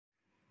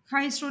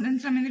Hi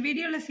students, நம்ம இந்த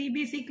வீடியோல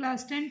Cbse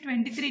class 10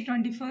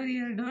 23-24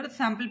 year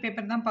sample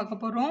paper தான் பார்க்க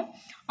போறோம்.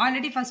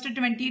 ஆல்ரெடி first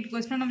 28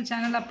 question நம்ம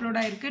சேனல் அப்லோட்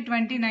ஆயிருக்கு.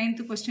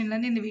 29th questionல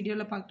இருந்து இந்த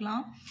வீடியோல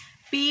பார்க்கலாம்.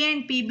 P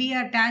and PB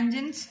are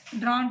tangents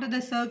drawn to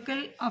the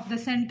circle of the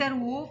center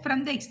O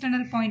from the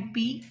external point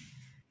P.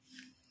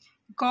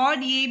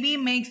 Chord AB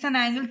makes an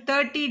angle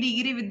 30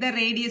 degree with the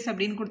radius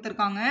அப்படினு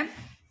கொடுத்திருக்காங்க.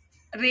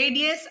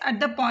 Radius at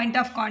the point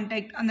of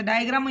contact. அந்த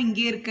diagram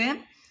இங்கே இருக்கு.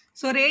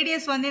 So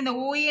radius வந்து இந்த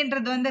OA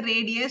என்றது வந்து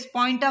radius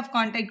point of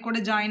contact கூட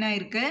join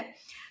ஆயிருக்கு.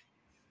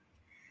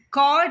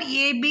 Chord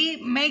AB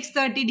makes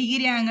 30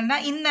 degree angle னா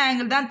இந்த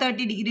angle தான்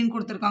 30 degree ன்னு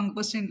கொடுத்திருக்காங்க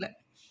questionல.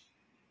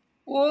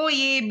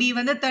 OAB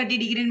வந்து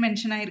 30 degree ன்னு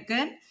மென்ஷன்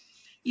ஆயிருக்கு.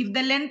 If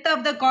the length of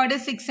the chord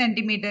is 6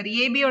 cm,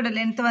 AB ஓட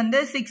length வந்து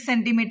 6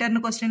 cm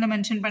ன்னு questionல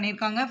மென்ஷன்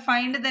பண்ணிருக்காங்க.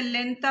 Find the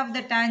length of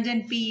the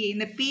tangent PA.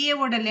 இந்த PA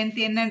ஓட length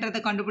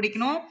என்னன்றதை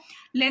கண்டுபிடிக்கணும்.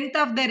 Length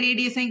of the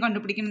radius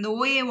கண்டுபிடிக்கணும். இந்த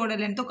OA ஓட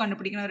length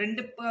கண்டுபிடிக்கணும்.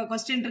 ரெண்டு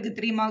question இருக்கு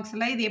 3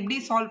 marksல. இது எப்படி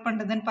சால்வ்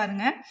பண்றதுன்னு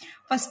பாருங்க.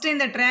 ஃபர்ஸ்ட்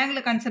இந்த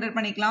ட்ரையாங்கிளை கன்சிடர்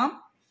பண்ணிக்கலாம்.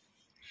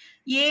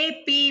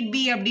 APB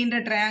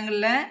அப்படின்ற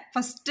ட்ரையாங்கிள்ல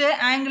ஃபர்ஸ்ட்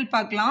ஆங்கிள்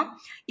பார்க்கலாம்.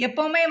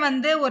 எப்பவுமே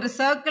வந்து ஒரு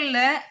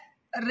சர்க்கிள்ல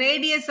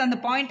ரேடியஸ் அந்த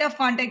பாயிண்ட் ஆஃப்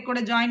கான்டாக்ட் கூட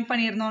ஜாயின்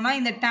பண்ணியிருந்தோம்னா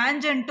இந்த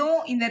டேஞ்சன்ட்டும்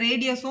இந்த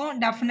ரேடியஸும்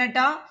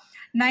டெஃபினட்டா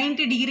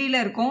 90 டிகிரியில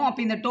இருக்கும். அப்போ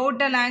இந்த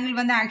டோட்டல் ஆங்கிள்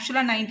வந்து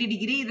ஆக்சுவலா 90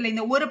 டிகிரி. இதுல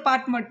இந்த ஒரு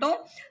பார்ட் மட்டும்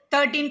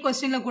 13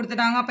 கொஸ்டின்ல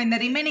கொடுத்துட்டாங்க. அப்போ இந்த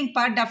ரிமைனிங்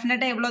பார்ட்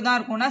டெஃபினட்டா எவ்வளவு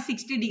இருக்கும்னா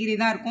 60 டிகிரி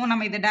தான் இருக்கும்.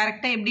 நம்ம இதை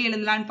டைரக்டா எப்படி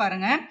எழுதலாம்னு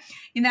பாருங்க.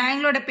 இந்த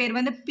ஆங்கிளோட பேர்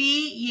வந்து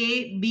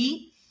PAB.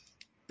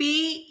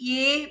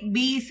 PAB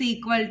is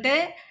equal to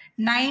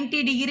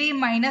 90 degree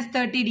minus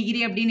 30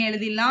 degree அப்படின்னு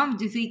எழுதிடலாம்.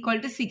 which is equal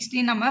to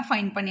 16 நம்ம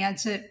ஃபைண்ட்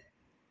பண்ணியாச்சு.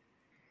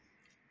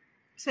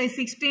 ஸோ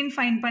 16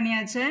 ஃபைண்ட்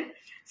பண்ணியாச்சு.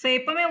 ஸோ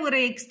எப்பவுமே ஒரு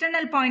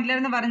எக்ஸ்டர்னல் பாயிண்ட்ல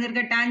இருந்து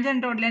வரைஞ்சிருக்க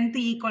டேஞ்சன்டோட லென்த்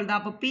ஈக்குவல் தான்.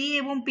 அப்போ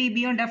பிஏவும்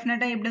பிபியும்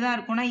டெஃபினட்டா எப்படி தான்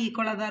இருக்கும்னா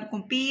ஈக்குவலா தான்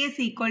இருக்கும். பிஏஸ்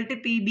ஈக்குவல் டு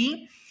பிபி.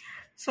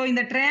 ஸோ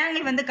இந்த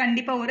ட்ரையாங்கிள் வந்து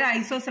கண்டிப்பா ஒரு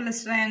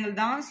ஐசோசெலஸ் ட்ரையாங்கிள்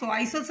தான். ஸோ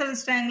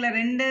ஐசோசெலஸ் ட்ரையாங்கிள்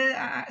ரெண்டு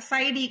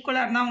சைடு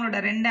ஈக்குவலா இருந்தா அவங்களோட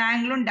ரெண்டு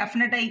ஆங்கிளும்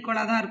டெஃபினட்டா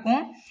ஈக்குவலா தான்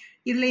இருக்கும்.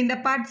 இதுல இந்த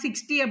பார்ட்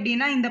 60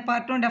 அப்படின்னா இந்த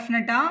பார்ட்டும்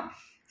டெஃபினட்டா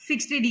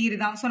 60 டிகிரி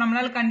தான். ஸோ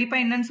நம்மளால கண்டிப்பா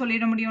என்னன்னு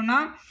சொல்லிட முடியும்னா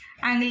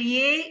angle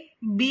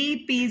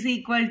ABP is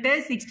equal to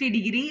 60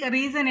 degree.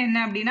 Reason என்ன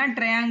அப்படின்னா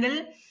triangle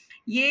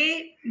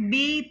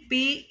ABP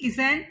is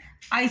an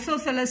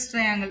isosceles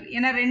triangle.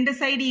 ஏன்னா ரெண்டு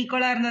சைடு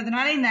ஈக்குவலா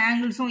இருந்ததுனால இந்த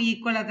ஆங்கிள்ஸும்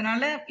ஈக்குவல்,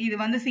 அதனால இது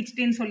வந்து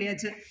 16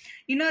 சொல்லியாச்சு.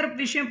 இன்னொரு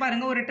விஷயம்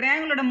பாருங்க, ஒரு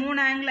ட்ரையாங்கிளோட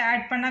 3 ஆங்கிள்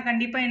ஆட் பண்ணா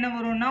கண்டிப்பா என்ன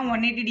வரும்னா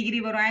 180 டிகிரி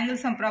வரும்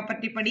ஆங்கிள் சம்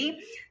ப்ராப்பர்ட்டி படி.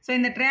 ஸோ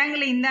இந்த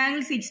ட்ரையாங்கிள் இந்த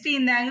ஆங்கிள் 60,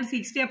 இந்த ஆங்கிள்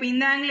 60, அப்போ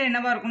இந்த ஆங்கிள்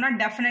என்னவா இருக்கும்னா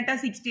டெஃபினட்டா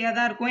 60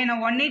 தான் இருக்கும். ஏன்னா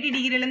 180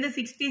 டிகிரில இருந்து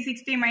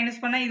 60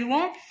 மைனஸ் பண்ணா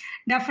இதுவும்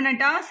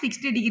டெஃபினட்டா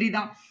 60 டிகிரி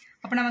தான்.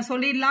 அப்ப நம்ம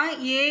சொல்லிடலாம்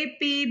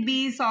APB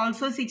is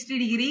also 60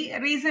 degree.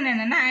 Reason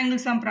என்னன்னா ஆங்கிள்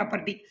சம்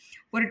ப்ராப்பர்ட்டி.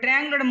 ஒரு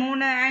ட்ரையாங்கிளோட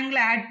 3 ஆங்கிள்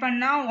ஆட்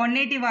பண்ணா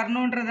 180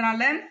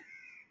 வரணும்ன்றதுனால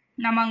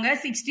நம்ம அங்க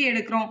 60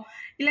 எடுக்கிறோம்.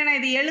 இல்ல நான்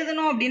இது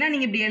எழுதணும் அப்படின்னா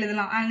நீங்க இப்படி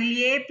எழுதலாம். Angle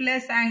A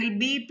plus angle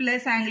B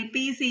plus angle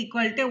P is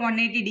equal to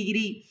 180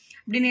 degree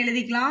அப்படின்னு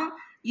எழுதிக்கலாம்.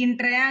 இன்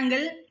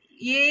ட்ரையாங்கிள்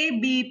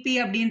ABP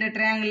அப்படின்ற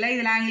ட்ரையாங்கிள்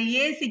இதுல ஆங்கிள்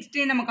A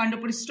 16 நம்ம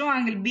கண்டுபிடிச்சிட்டோம்,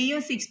 ஆங்கிள்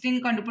Bயும்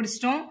 16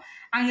 கண்டுபிடிச்சிட்டோம்,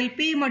 ஆங்கிள்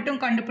P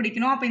மட்டும்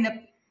கண்டுபிடிக்கணும். அப்ப இந்த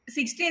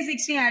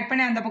 16 ஆட்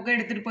பண்ணி அந்த பக்கம்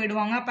எடுத்துட்டு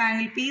போயிடுவாங்க. அப்ப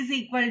angle P is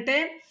equal to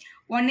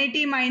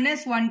 180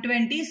 minus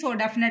 120. So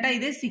டெஃபினட்டா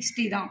இது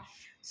 60 தான்.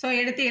 ஸோ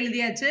எடுத்து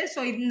எழுதியாச்சு. ஸோ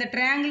இந்த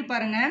ட்ரையாங்கிள்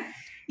பாருங்க,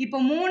 இப்போ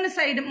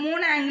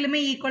 3 ஆங்கிளுமே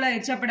ஈக்குவல்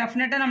ஆயிடுச்சு. அப்போ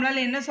டெஃபினட்டா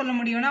நம்மளால என்ன சொல்ல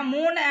முடியும்னா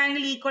 3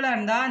 ஆங்கிள் ஈக்குவலா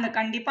இருந்தா அந்த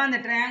கண்டிப்பா அந்த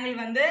ட்ரையாங்கிள்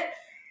வந்து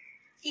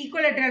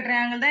ஈக்குவலேட்டரல்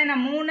ட்ரையாங்கிள் தான். ஏன்னா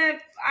 3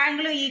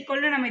 ஆங்கிளும்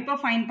ஈக்குவல் நம்ம இப்போ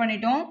ஃபைண்ட்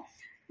பண்ணிட்டோம்.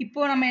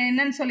 இப்போ நம்ம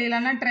என்னன்னு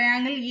சொல்லிடலாம்னா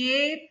triangle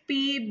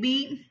APB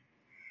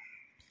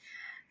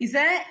is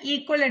a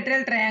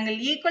equilateral triangle.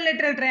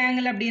 Equilateral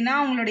triangle அப்படின்னா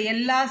உங்களோட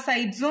எல்லா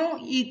சைட்ஸும்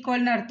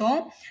ஈக்குவல்னு அர்த்தம்.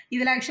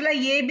 இதுல ஆக்சுவலா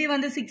AB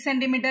வந்து 6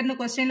 சென்டிமீட்டர்னு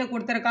கொஸ்டின்ல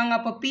கொடுத்துருக்காங்க.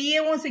 அப்போ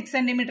PAவும் 6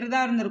 சென்டிமீட்டர்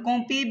தான்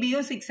இருந்திருக்கும்,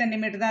 PBயும் 6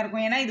 சென்டிமீட்டர் தான்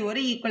இருக்கும். ஏன்னா இது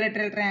ஒரு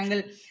ஈக்குவலேட்டரல்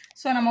ட்ரையாங்கிள்.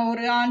 ஸோ நம்ம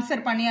ஒரு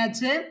ஆன்சர்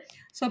பண்ணியாச்சு.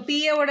 ஸோ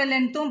PAவோட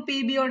லென்த்தும்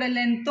PBயோட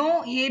லென்த்தும்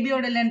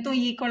ABயோட லென்த்தும்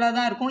ஈக்குவலா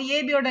தான் இருக்கும்.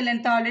 ABயோட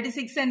லென்த் ஆல்ரெடி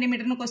 6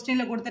 சென்டிமீட்டர்னு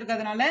கொஸ்டின்ல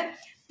கொடுத்துருக்கிறதுனால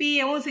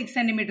PAவும் 6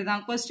 சென்டிமீட்டர்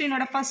தான்.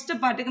 கொஸ்டினோட ஃபர்ஸ்ட்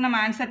பார்ட்டுக்கு நம்ம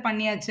ஆன்சர்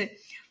பண்ணியாச்சு.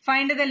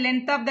 Find the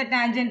length of the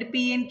tangent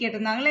PN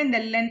கேட்டிருந்தாங்களே, இந்த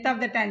லென்த் ஆஃப்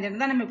த டேஞ்சன்ட்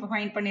தான் நம்ம இப்போ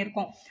ஃபைண்ட்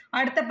பண்ணியிருக்கோம்.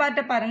 அடுத்த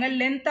பார்ட்டை பாருங்க,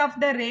 length of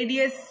the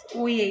radius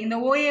OA. இந்த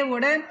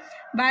OAவோட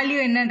வேல்யூ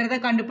என்னன்றதை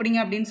கண்டுபிடிங்க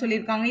அப்படின்னு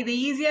சொல்லியிருக்காங்க. இதை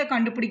ஈஸியாக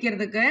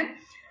கண்டுபிடிக்கிறதுக்கு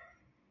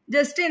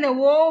ஜஸ்ட் இந்த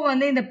O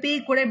வந்து இந்த P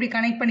கூட இப்படி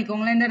கனெக்ட்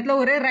பண்ணிக்கோங்களேன். இந்த இடத்துல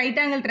ஒரு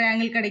ரைட் ஆங்கிள்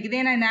ட்ரையாங்கிள் கிடைக்குது.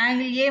 ஏன்னா இந்த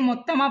ஆங்கிள் A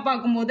மொத்தமாக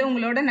பார்க்கும்போது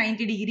உங்களோட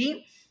 90 டிகிரி.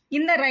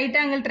 இந்த ரைட்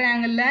ஆங்கிள்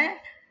ட்ரையாங்கிளில்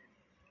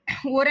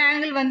ஒரு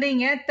ஆங்கிள் வந்து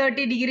இங்கே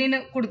 30 டிகிரின்னு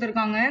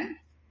கொடுத்துருக்காங்க.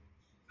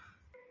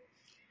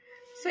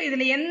 ஸோ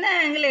இதில் எந்த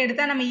ஆங்கிள்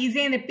எடுத்தால் நம்ம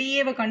ஈஸியாக இந்த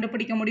PAவை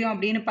கண்டுபிடிக்க முடியும்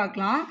அப்படின்னு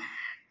பார்க்கலாம்.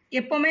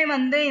 எப்போவுமே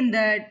வந்து இந்த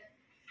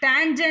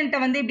டேஞ்சன்ட்டை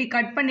வந்து இப்படி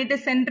கட் பண்ணிட்டு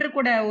சென்டர்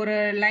கூட ஒரு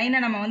லைனை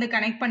நம்ம வந்து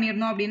கனெக்ட்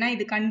பண்ணிடணும் அப்படின்னா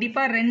இது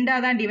கண்டிப்பாக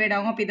ரெண்டாக தான் டிவைட்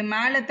ஆகும். அப்போ இது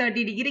மேலே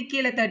 30 டிகிரி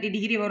கீழே 30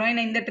 டிகிரி வரும்.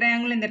 ஏன்னா இந்த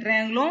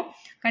ட்ரையாங்கிளும்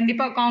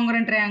கண்டிப்பாக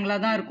காங்குரண்ட்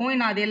ட்ரையாங்கிளாக தான் இருக்கும்.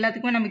 ஏன்னா அது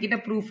எல்லாத்துக்குமே நம்ம கிட்ட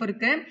ப்ரூஃப்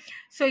இருக்கு.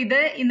 ஸோ இது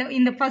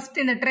இந்த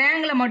ஃபர்ஸ்ட் இந்த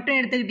ட்ரையாங்கிளை மட்டும்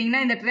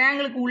எடுத்துக்கிட்டிங்கன்னா இந்த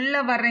ட்ரையாங்கிளுக்கு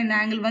உள்ளே வர்ற இந்த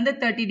ஆங்கிள் வந்து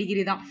 30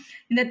 டிகிரி தான்.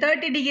 இந்த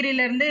 30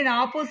 டிகிரிலேருந்து இந்த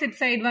ஆப்போசிட்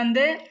சைடு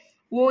வந்து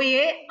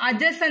OA,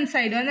 adjacent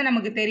சைடு வந்து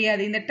நமக்கு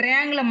தெரியாது. இந்த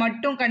ட்ரையாங்கிளை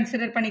மட்டும்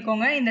கன்சிடர்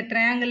பண்ணிக்கோங்க. இந்த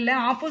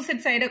ட்ரையாங்கிளில்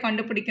ஆப்போசிட் சைடை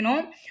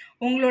கண்டுபிடிக்கணும்.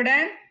 உங்களோட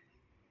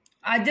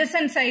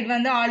adjacent சைடு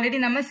வந்து ஆல்ரெடி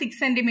நம்ம 6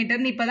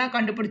 சென்டிமீட்டர்னு இப்போ தான்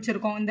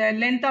கண்டுபிடிச்சிருக்கோம். இந்த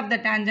லென்த் ஆஃப் த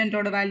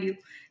டேஞ்சன்ட்டோட வேல்யூ.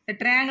 இந்த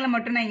ட்ரையாங்கிளை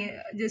மட்டும் நான்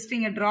ஜஸ்ட்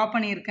இங்கே ட்ரா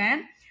பண்ணியிருக்கேன்.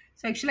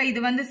 ஸோ ஆக்சுவலாக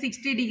இது வந்து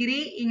 60 டிகிரி,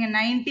 இங்கே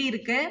 90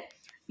 இருக்கு.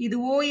 இது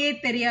OA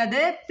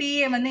தெரியாது,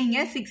 PA வந்து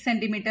இங்கே 6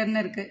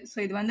 சென்டிமீட்டர்னு இருக்கு. ஸோ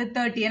இது வந்து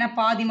 30, ஏன்னா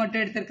பாதி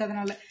மட்டும்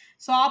எடுத்திருக்கிறதுனால.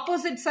 ஸோ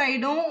ஆப்போசிட்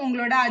சைடும்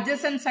உங்களோட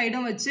அட்ஜசன்ட்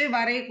சைடும் வச்சு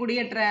வரையக்கூடிய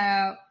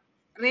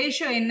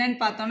ரேஷியோ என்னன்னு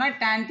பார்த்தோம்னா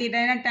tan θ.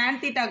 ஏன்னா tan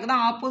θக்கு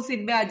தான்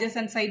ஆப்போசிட் பை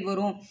அட்ஜசன்ட் சைடு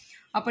வரும்.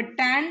 அப்போ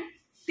tan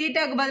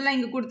θக்கு பதிலாக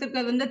இங்கே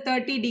கொடுத்துருக்கிறது வந்து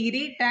 30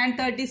 டிகிரி. tan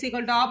 30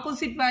 =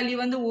 ஆப்போசிட் வேல்யூ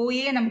வந்து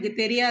OA நமக்கு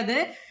தெரியாது,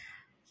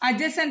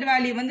 அட்ஜசன்ட்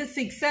வேல்யூ வந்து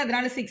 6,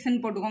 அதனால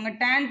 6ன்னு போட்டுக்கோங்க.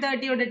 tan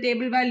 30யோட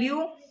டேபிள் வேல்யூ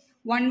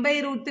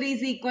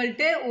 1/√3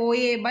 =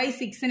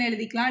 OA/6ன்னு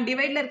எழுதிக்கலாம்.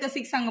 டிவைட்ல இருக்க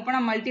 6 அங்கே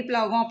போனால் மல்டிபிள்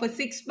ஆகும். அப்போ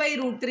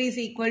 6/√3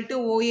 =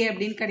 OA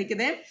அப்படின்னு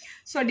கிடைக்குது.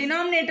 ஸோ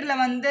டினாமினேட்டர்ல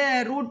வந்து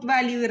ரூட்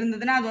வேல்யூ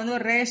இருந்ததுன்னா அது வந்து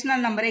ஒரு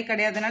ரேஷனல் நம்பரே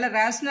கிடையாது. அதனால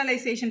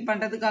ரேஷனலைசேஷன்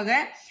பண்றதுக்காக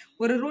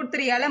ஒரு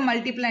 √3ஆல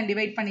மல்டிபிள் அண்ட்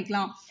டிவைட்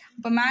பண்ணிக்கலாம்.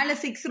 இப்போ மேலே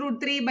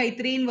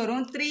 6√3/3ன்னு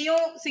வரும்.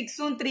 3யும்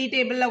 6ம் 3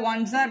 டேபிள்ல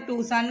 1s or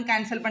 2s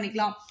கேன்சல்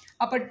பண்ணிக்கலாம்.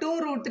 அப்போ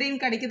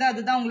 2√3ன்னு கிடைக்குது.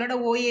 அதுதான் உங்களோட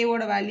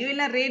OAவோட வேல்யூ.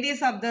 இல்லை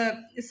ரேடியஸ் ஆஃப் த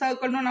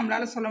சர்க்கிள்னு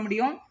நம்மளால சொல்ல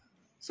முடியும்.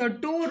 ஸோ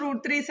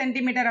 2√3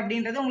 சென்டிமீட்டர்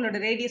அப்படின்றது உங்களோட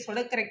ரேடியஸோட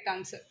கரெக்ட்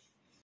ஆன்சர்.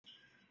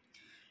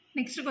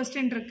 நெக்ஸ்ட்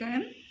கொஸ்டின் இருக்கு.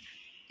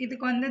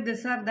 இதுக்கு வந்து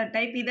திஸ் ஆர் த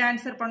டைப். இதை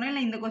ஆன்சர் பண்ணலாம்,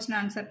 இல்லை இந்த கொஸ்டின்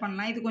ஆன்சர்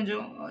பண்ணலாம். இது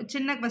கொஞ்சம்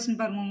சின்ன கொஸ்டின்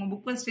பாருங்க, உங்கள்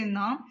புக் கொஸ்டின்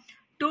தான்.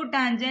 2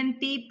 tangent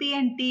TP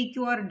and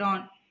TQ are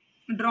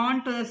drawn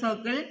to the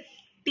circle.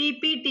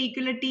 TP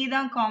TQல T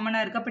தான்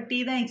காமனாக இருக்குது. அப்போ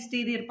T தான்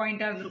எக்ஸ்டீரியர்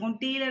பாயிண்டாக இருந்திருக்கும்.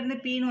 Tலேருந்து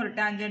Pன்னு ஒரு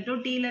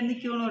டேஞ்சன்ட்டும் Tலேருந்து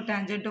Qன்னு ஒரு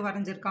டேஞ்சன்ட்டும்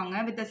வரைஞ்சிருக்காங்க.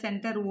 With the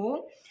centre O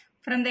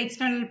from the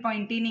external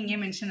point T இங்கே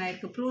மென்ஷன்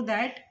ஆயிருக்கு. Prove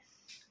that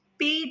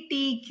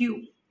PTQ.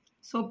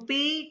 So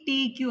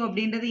PTQ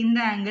அப்படின்றது இந்த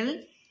angle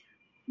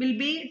will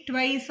be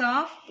twice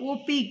of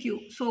OPQ.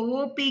 So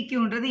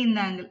OPQன்றது இந்த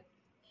ஆங்கிள்.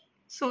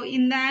 ஸோ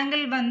இந்த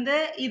ஆங்கிள் வந்து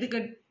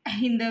இதுக்கு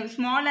இந்த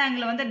ஸ்மால்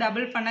ஆங்கிளை வந்து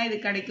டபுள் பண்ணால் இது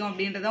கிடைக்கும்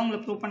அப்படின்றத உங்களை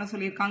ப்ரூவ் பண்ண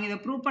சொல்லியிருக்காங்க. இதை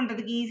ப்ரூவ்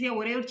பண்ணுறதுக்கு ஈஸியாக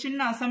ஒரே ஒரு சின்ன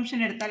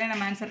அசம்ஷன் எடுத்தாலே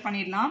நம்ம ஆன்சர்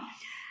பண்ணிடலாம்.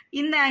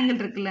 இந்த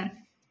ஆங்கிள் இருக்குல்ல,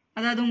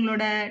 அதாவது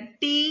உங்களோட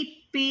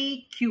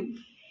TPQ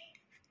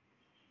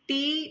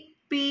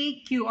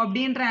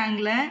அப்படின்ற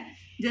ஆங்கிளை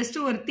ஜஸ்ட்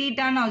ஒரு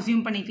தீட்டான்னு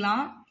அசியூம்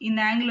பண்ணிக்கலாம். இந்த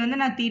ஆங்கிள் வந்து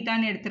நான்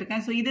தீட்டான்னு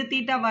எடுத்திருக்கேன். ஸோ இது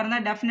தீட்டாவாக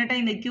இருந்தால்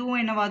டெஃபினட்டாக இந்த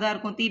கியூவும் என்னவாக தான்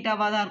இருக்கும்,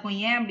 தீட்டாவாக தான் இருக்கும்.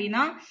 ஏன்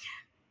அப்படின்னா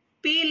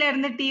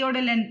Pலேருந்து Tயோட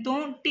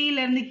லென்த்தும்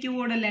Tலேருந்து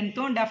Qவோட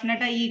லென்த்தும்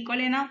டெஃபினட்டாக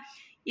ஈக்குவல். ஏன்னா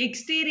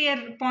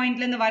எக்ஸ்டீரியர்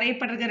பாயிண்ட்லேருந்து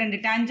வரையப்படுற ரெண்டு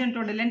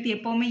டேஞ்சன்ட்டோட லென்த்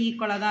எப்போவுமே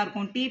ஈக்குவலாக தான்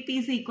இருக்கும். TP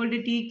 =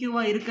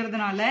 TQவாக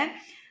இருக்கிறதுனால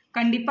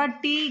கண்டிப்பாக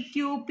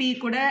TQP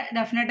கூட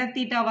டெஃபினட்டாக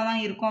தீட்டாவாக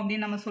தான் இருக்கும்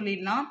அப்படின்னு நம்ம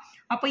சொல்லிடலாம்.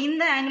 அப்போ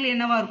இந்த ஆங்கிள்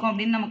என்னவா இருக்கும்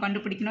அப்படின்னு நம்ம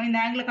கண்டுபிடிக்கணும். இந்த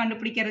ஆங்கிளை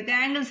கண்டுபிடிக்கிறதுக்கு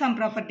ஆங்கிள்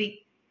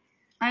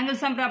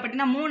சம்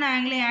ப்ராப்பர்ட்டினா 3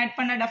 ஆங்கிளையும் ஆட்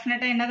பண்ண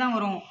டெஃபினட்டாக என்ன தான்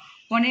வரும்,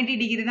 180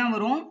 டிகிரி தான்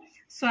வரும்.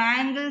 ஸோ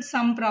ஆங்கிள்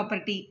சம்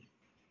ப்ராப்பர்ட்டி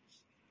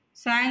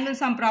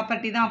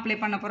தான் அப்ளை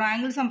பண்ண போகிறோம்.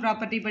 ஆங்கிள் சம்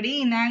ப்ராப்பர்ட்டி படி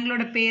இந்த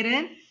ஆங்கிளோட பேர்,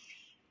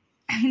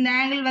 இந்த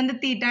ஆங்கிள் வந்து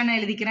தீட்டான்னு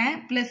எழுதிக்கிறேன்,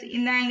 ப்ளஸ்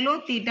இந்த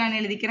ஆங்கிளும் தீட்டான்னு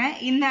எழுதிக்கிறேன்.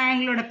 இந்த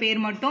ஆங்கிளோட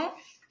பேர் மட்டும்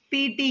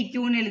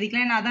PTQன்னு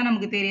எழுதிக்கலாம். ஏன்னா அதான்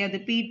நமக்கு தெரியாது.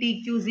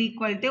 PTQ =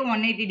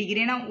 180 degree.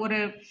 ஏன்னா ஒரு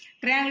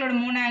ட்ரையாங்கிளோட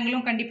 3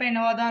 ஆங்கிளும் கண்டிப்பாக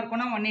என்னவா தான்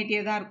இருக்கும்னா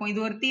 180 தான் இருக்கும். இது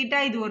ஒரு தீட்டா,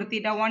 இது ஒரு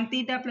தீட்டா. 1 θ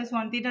 +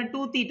 1 θ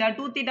 2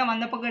 θ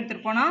வந்த பக்கம்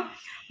எடுத்துகிட்டு போனால்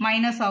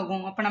மைனஸ்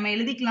ஆகும். அப்போ நம்ம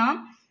எழுதிக்கலாம்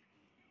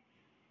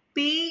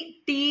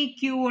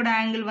PTQவோட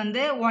ஆங்கிள்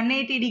வந்து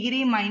 180 டிகிரி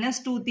 -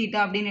 2 θ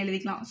அப்படின்னு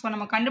எழுதிக்கலாம். ஸோ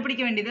நம்ம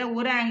கண்டுபிடிக்க வேண்டியது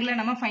ஒரு ஆங்கிளை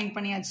நம்ம ஃபைண்ட்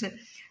பண்ணியாச்சு.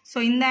 ஸோ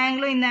இந்த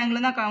ஆங்கிளும்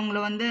தான் அவங்கள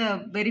வந்து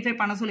வெரிஃபை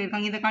பண்ண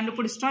சொல்லியிருக்காங்க. இதை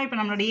கண்டுபிடிச்சிட்டோம். இப்போ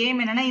நம்மளோட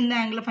எய்ம் என்னன்னா இந்த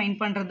ஆங்கிளை ஃபைண்ட்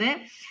பண்ணுறது.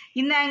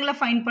 இந்த ஆங்கிளை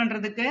ஃபைண்ட்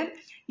பண்ணுறதுக்கு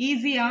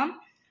ஈஸியாக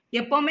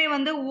எப்போவுமே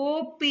வந்து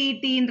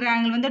OPTன்ற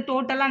ஆங்கிள் வந்து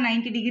டோட்டலாக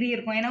 90 டிகிரி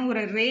இருக்கும். ஏன்னா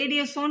ஒரு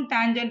ரேடியஸும்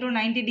டேஞ்சன்ட்டும்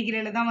 90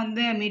 டிகிரியில் தான்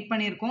வந்து மீட்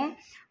பண்ணியிருக்கோம்.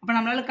 அப்போ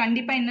நம்மளால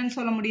கண்டிப்பாக என்னன்னு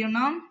சொல்ல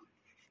முடியும்னா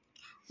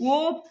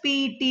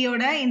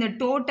OPTயோட இந்த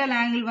டோட்டல்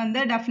ஆங்கிள் வந்து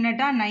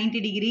டெஃபினட்டாக 90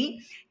 டிகிரி.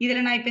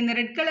 இதில் நான் இப்போ இந்த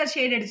ரெட் கலர்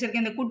ஷேட்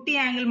அடிச்சிருக்கேன். இந்த குட்டி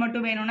ஆங்கிள்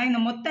மட்டும் வேணும்னா இந்த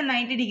மொத்த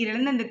 90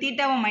 டிகிரிலேருந்து இந்த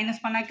தீட்டாவை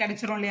மைனஸ் பண்ணால்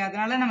கிடைச்சிரும் இல்லையா?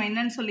 அதனால நம்ம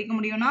என்னன்னு சொல்லிக்க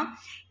முடியும்னா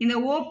இந்த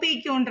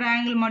OPQன்ற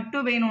ஆங்கிள்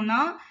மட்டும்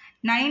வேணும்னா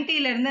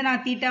 90லேருந்து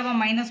நான் தீட்டாவை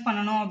மைனஸ்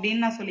பண்ணணும்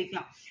அப்படின்னு நான்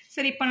சொல்லிக்கலாம்.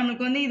 சரி, இப்போ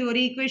நம்மளுக்கு வந்து இது ஒரு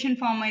ஈக்குவேஷன்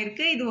ஃபார்ம்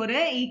ஆயிருக்கு, இது ஒரு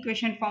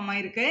ஈக்குவேஷன் ஃபார்ம்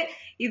ஆயிருக்கு.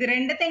 இது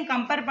ரெண்டத்தையும்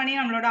கம்பேர் பண்ணி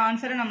நம்மளோட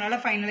ஆன்சரை நம்மளால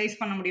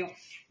ஃபைனலைஸ் பண்ண முடியும்.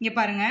 இங்கே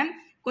பாருங்க,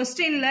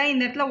 கொஸ்டின்ல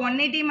இந்த இடத்துல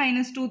 180 -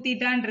 2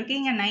 θன்னு இருக்கு,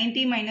 இங்க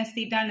 90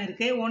 - θன்னு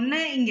இருக்கு. ஒன்று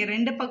இங்க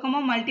ரெண்டு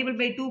பக்கமும் மல்டிபிள்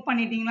பை 2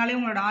 பண்ணிட்டீங்கனாலே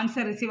உங்களோட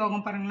ஆன்சர் ரிசீவ்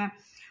ஆகும். பாருங்களேன்,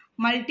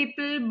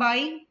 multiple by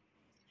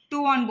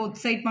 2 on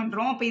both side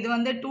பண்றோம். அப்போ இது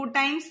வந்து 2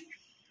 times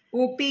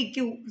OPQ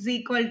is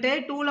equal to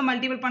 2ல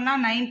multiple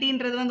பண்ணால்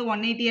 90ன்றது வந்து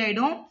 180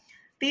 ஆகிடும்,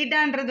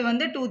 தீட்டான்றது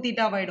வந்து 2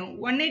 தீட்டா ஆகிடும்.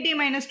 180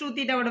 மைனஸ் 2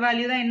 தீட்டாவோட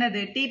வேல்யூ தான்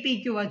என்னது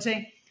TPQ ஆச்சு.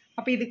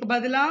 அப்போ இதுக்கு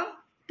பதிலாக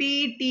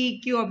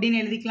PTQ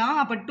அப்படின்னு எழுதிக்கலாம்.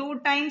 அப்போ 2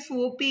 டைம்ஸ்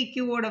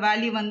OPQவோட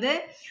வேல்யூ வந்து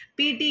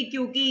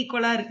PTQக்கு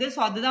ஈக்குவலாக இருக்குது.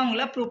 ஸோ அதுதான்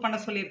உங்களை ப்ரூவ் பண்ண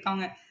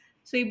சொல்லியிருக்காங்க.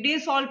 ஸோ இப்படியே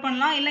சால்வ்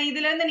பண்ணலாம். இல்லை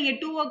இதுலேருந்து நீங்கள்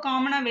 2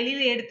 காமனாக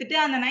வெளியில் எடுத்துட்டு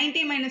அந்த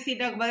 90 மைனஸ்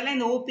தீட்டாக்கு பதிலாக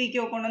இந்த OPQ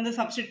கொண்டு வந்து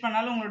சப்ஸ்டிட்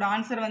பண்ணாலும் உங்களோட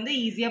ஆன்சர் வந்து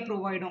ஈஸியாக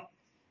ப்ரூவ் ஆகிடும்.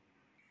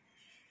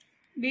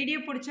 வீடியோ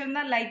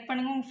பிடிச்சிருந்தா லைக்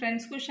பண்ணுங்கள், உங்கள்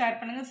ஃப்ரெண்ட்ஸ்க்கும் ஷேர்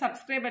பண்ணுங்கள்.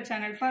 Subscriber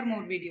channel for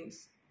more videos.